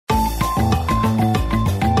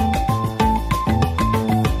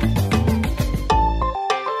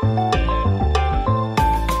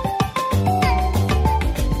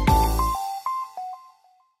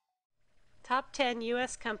10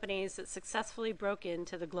 U.S. companies that successfully broke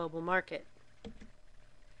into the global market.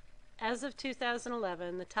 As of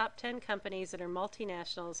 2011, the top 10 companies that are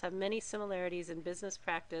multinationals have many similarities in business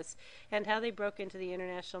practice and how they broke into the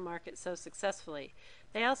international market so successfully.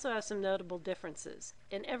 They also have some notable differences.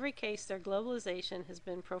 In every case, their globalization has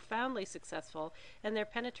been profoundly successful and their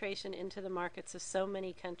penetration into the markets of so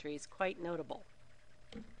many countries quite notable.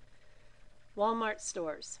 Walmart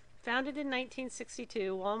stores. Founded in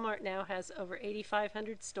 1962, Walmart now has over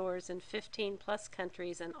 8,500 stores in 15 plus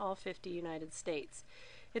countries and all 50 United States.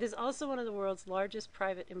 It is also one of the world's largest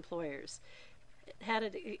private employers.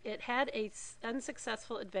 It had an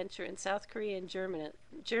unsuccessful adventure in South Korea and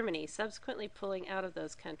Germany, subsequently pulling out of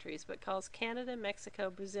those countries, but calls Canada,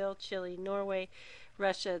 Mexico, Brazil, Chile, Norway,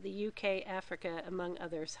 Russia, the UK, Africa, among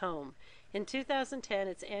others, home. In 2010,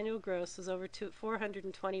 its annual gross was over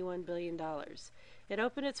 $421 billion. It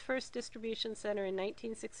opened its first distribution center in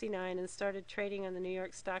 1969 and started trading on the New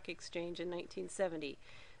York Stock Exchange in 1970.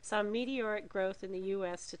 Saw meteoric growth in the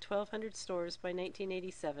U.S. to 1,200 stores by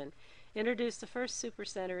 1987, introduced the first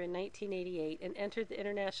supercenter in 1988, and entered the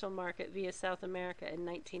international market via South America in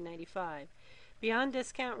 1995. Beyond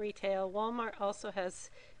discount retail, Walmart also has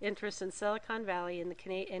interests in Silicon Valley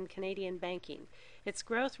and Canadian banking. Its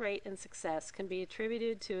growth rate and success can be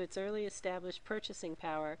attributed to its early established purchasing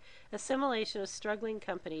power, assimilation of struggling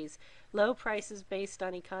companies, low prices based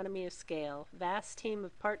on economy of scale, vast team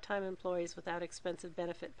of part-time employees without expensive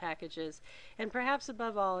benefit packages, and perhaps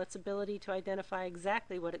above all, its ability to identify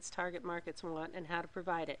exactly what its target markets want and how to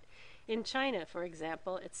provide it. In China, for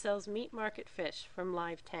example, it sells meat market fish from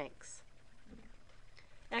live tanks.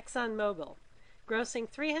 ExxonMobil. Grossing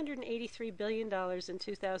 $383 billion in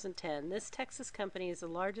 2010, this Texas company is the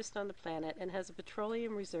largest on the planet and has a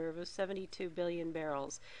petroleum reserve of 72 billion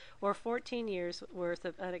barrels, or 14 years' worth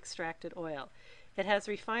of unextracted oil. It has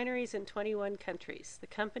refineries in 21 countries. The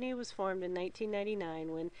company was formed in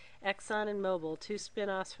 1999 when Exxon and Mobil, two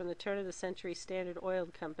spin-offs from the turn-of-the-century Standard Oil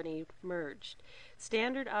Company, merged.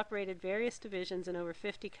 Standard operated various divisions in over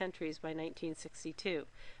 50 countries by 1962.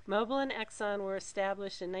 Mobil and Exxon were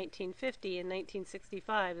established in 1950 and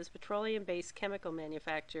 1965 as petroleum-based chemical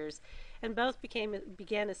manufacturers, and both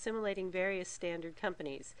began assimilating various Standard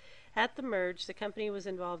companies. At the merge, the company was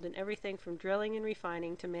involved in everything from drilling and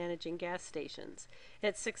refining to managing gas stations.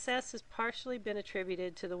 Its success has partially been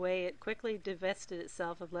attributed to the way it quickly divested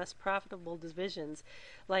itself of less profitable divisions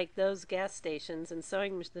like those gas stations and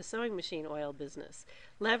the sewing machine oil business.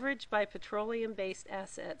 Leveraged by petroleum-based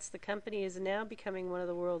assets, the company is now becoming one of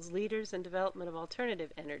the world's leaders in development of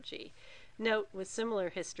alternative energy. Note, with similar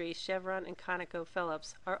histories, Chevron and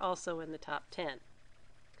ConocoPhillips are also in the top 10.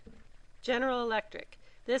 General Electric.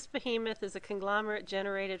 This behemoth is a conglomerate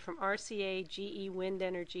generated from RCA, GE Wind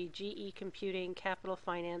Energy, GE Computing, Capital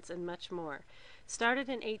Finance, and much more. Started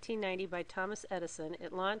in 1890 by Thomas Edison,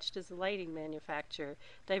 it launched as a lighting manufacturer,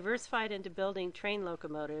 diversified into building train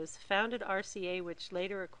locomotives, founded RCA, which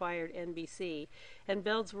later acquired NBC, and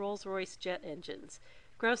builds Rolls-Royce jet engines.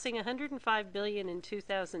 Grossing $105 billion in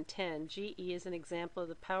 2010, GE is an example of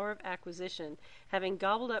the power of acquisition, having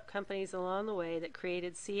gobbled up companies along the way that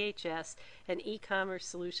created CHS, an e-commerce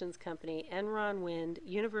solutions company, Enron Wind,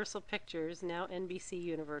 Universal Pictures, now NBC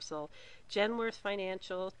Universal, Genworth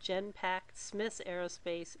Financial, Genpact, Smiths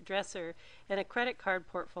Aerospace, Dresser, and a credit card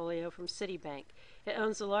portfolio from Citibank. It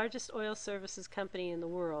owns the largest oil services company in the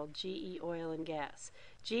world, GE Oil and Gas.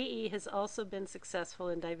 GE has also been successful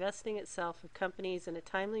in divesting itself of companies in a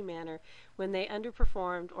timely manner when they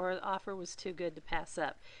underperformed or the offer was too good to pass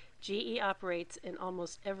up. GE operates in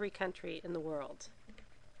almost every country in the world.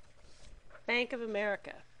 Bank of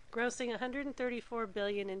America. Grossing $134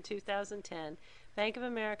 billion in 2010, Bank of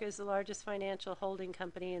America is the largest financial holding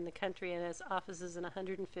company in the country and has offices in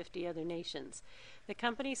 150 other nations. The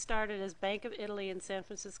company started as Bank of Italy in San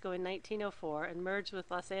Francisco in 1904 and merged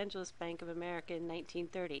with Los Angeles Bank of America in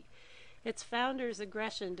 1930. Its founder's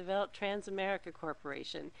aggression developed Transamerica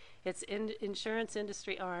Corporation, its insurance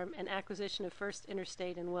industry arm, and acquisition of First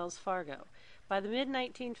Interstate and Wells Fargo. By the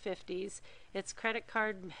mid-1950s, its credit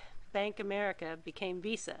card Bank America became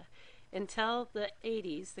Visa. Until the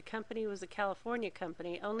 80s, the company was a California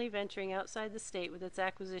company, only venturing outside the state with its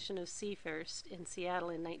acquisition of Seafirst in Seattle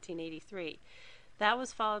in 1983. That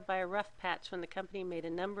was followed by a rough patch when the company made a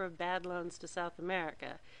number of bad loans to South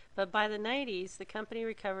America. But by the 90s, the company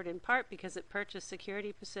recovered in part because it purchased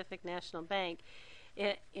Security Pacific National Bank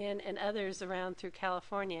and others around through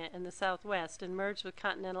California and the Southwest and merged with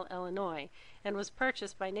Continental Illinois and was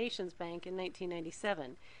purchased by Nations Bank in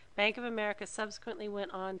 1997. Bank of America subsequently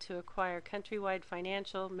went on to acquire Countrywide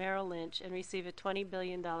Financial, Merrill Lynch, and receive a $20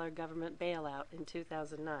 billion government bailout in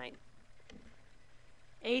 2009.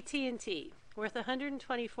 AT&T. Worth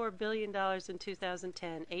 $124 billion in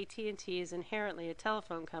 2010, AT&T is inherently a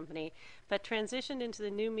telephone company, but transitioned into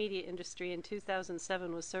the new media industry in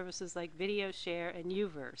 2007 with services like Video Share and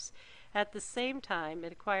Uverse. At the same time,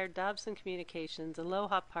 it acquired Dobson Communications,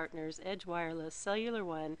 Aloha Partners, Edge Wireless, Cellular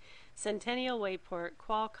One, Centennial Wayport,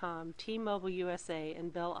 Qualcomm, T-Mobile USA,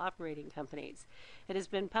 and Bell Operating Companies. It has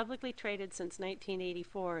been publicly traded since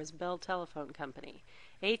 1984 as Bell Telephone Company.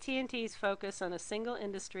 AT&T's focus on a single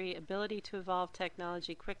industry, ability to evolve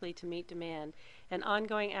technology quickly to meet demand, and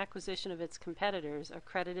ongoing acquisition of its competitors are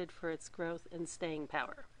credited for its growth and staying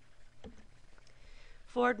power.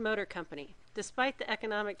 Ford Motor Company. Despite the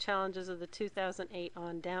economic challenges of the 2008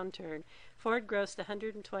 downturn, Ford grossed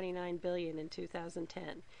 $129 billion in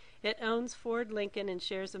 2010. It owns Ford, Lincoln, and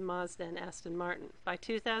shares of Mazda and Aston Martin. By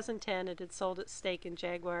 2010, it had sold its stake in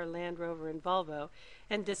Jaguar, Land Rover, and Volvo,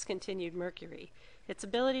 and discontinued Mercury. Its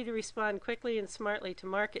ability to respond quickly and smartly to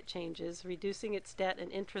market changes, reducing its debt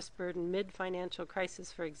and interest burden mid-financial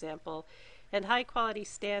crisis, for example, and high-quality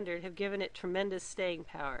standard have given it tremendous staying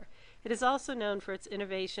power. It is also known for its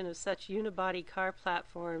innovation of such unibody car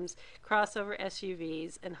platforms, crossover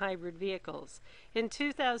SUVs, and hybrid vehicles. In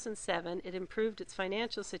 2007, it improved its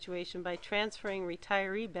financial situation by transferring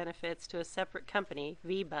retiree benefits to a separate company,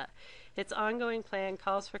 VEBA. Its ongoing plan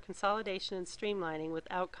calls for consolidation and streamlining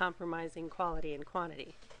without compromising quality and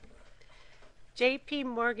quantity. J.P.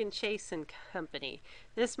 Morgan Chase and Company.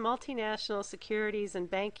 This multinational securities and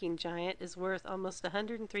banking giant is worth almost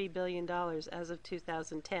 $103 billion as of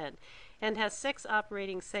 2010 and has 6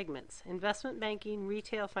 operating segments: investment banking,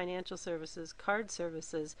 retail financial services, card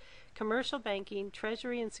services, commercial banking,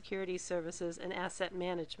 treasury and securities services, and asset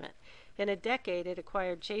management. In a decade, it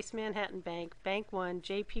acquired Chase Manhattan Bank, Bank One,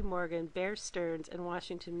 J.P. Morgan, Bear Stearns, and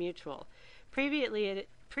Washington Mutual.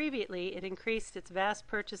 Previously, it increased its vast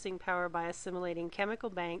purchasing power by assimilating Chemical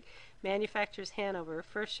Bank, Manufacturers Hanover,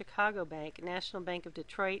 First Chicago Bank, National Bank of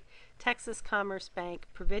Detroit, Texas Commerce Bank,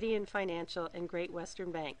 Providian Financial, and Great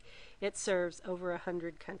Western Bank. It serves over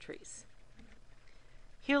 100 countries.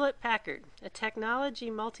 Hewlett-Packard, a technology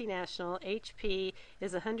multinational. HP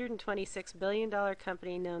is a $126 billion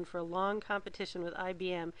company known for a long competition with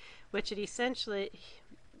IBM, which it essentially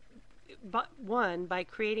won by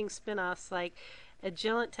creating spin-offs like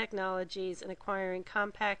Agilent Technologies and acquiring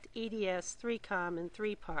Compact, EDS, 3Com, and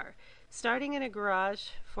 3PAR. Starting in a garage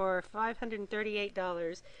for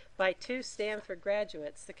 $538 by 2 Stanford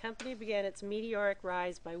graduates, the company began its meteoric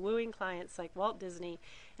rise by wooing clients like Walt Disney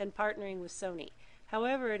and partnering with Sony.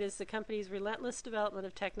 However, it is the company's relentless development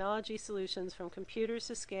of technology solutions from computers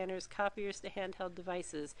to scanners, copiers to handheld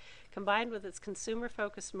devices, combined with its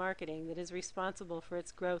consumer-focused marketing that is responsible for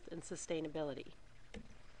its growth and sustainability.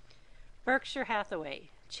 Berkshire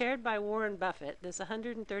Hathaway. Chaired by Warren Buffett, this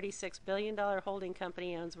 $136 billion holding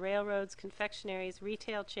company owns railroads, confectionaries,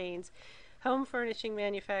 retail chains, home furnishing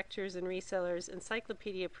manufacturers and resellers,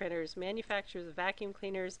 encyclopedia printers, manufacturers of vacuum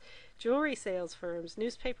cleaners, jewelry sales firms,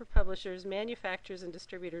 newspaper publishers, manufacturers and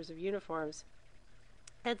distributors of uniforms,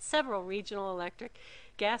 and several regional electric,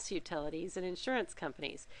 gas utilities, and insurance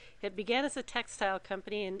companies. It began as a textile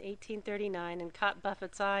company in 1839 and caught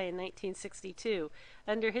Buffett's eye in 1962.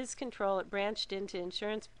 Under his control, it branched into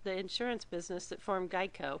the insurance business that formed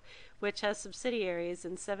Geico, which has subsidiaries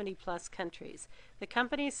in 70-plus countries. The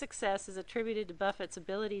company's success is attributed to Buffett's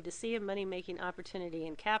ability to see a money-making opportunity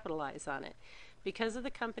and capitalize on it. Because of the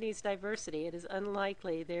company's diversity, it is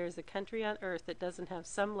unlikely there is a country on earth that doesn't have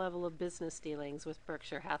some level of business dealings with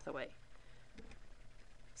Berkshire Hathaway.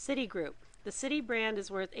 Citigroup. The Citi brand is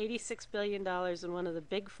worth $86 billion in one of the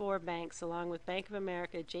big 4 banks, along with Bank of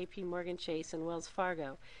America, J.P. Morgan Chase, and Wells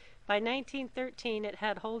Fargo. By 1913, it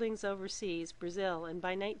had holdings overseas, Brazil, and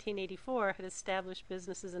by 1984, had established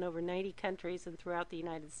businesses in over 90 countries and throughout the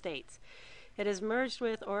United States. It has merged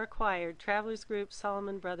with or acquired Travelers Group,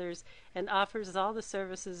 Salomon Brothers, and offers all the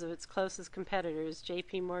services of its closest competitor,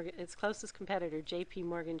 J.P.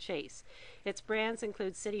 Morgan Chase. Its brands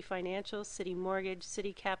include Citi Financial, Citi Mortgage,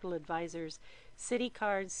 Citi Capital Advisors, Citi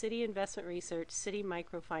Cards, Citi Investment Research, Citi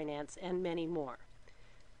Microfinance, and many more.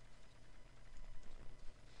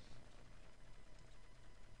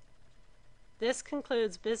 This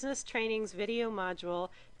concludes Business Training's video module,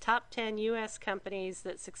 Top 10 U.S. Companies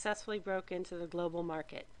that Successfully Broke into the Global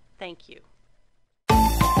Market. Thank you.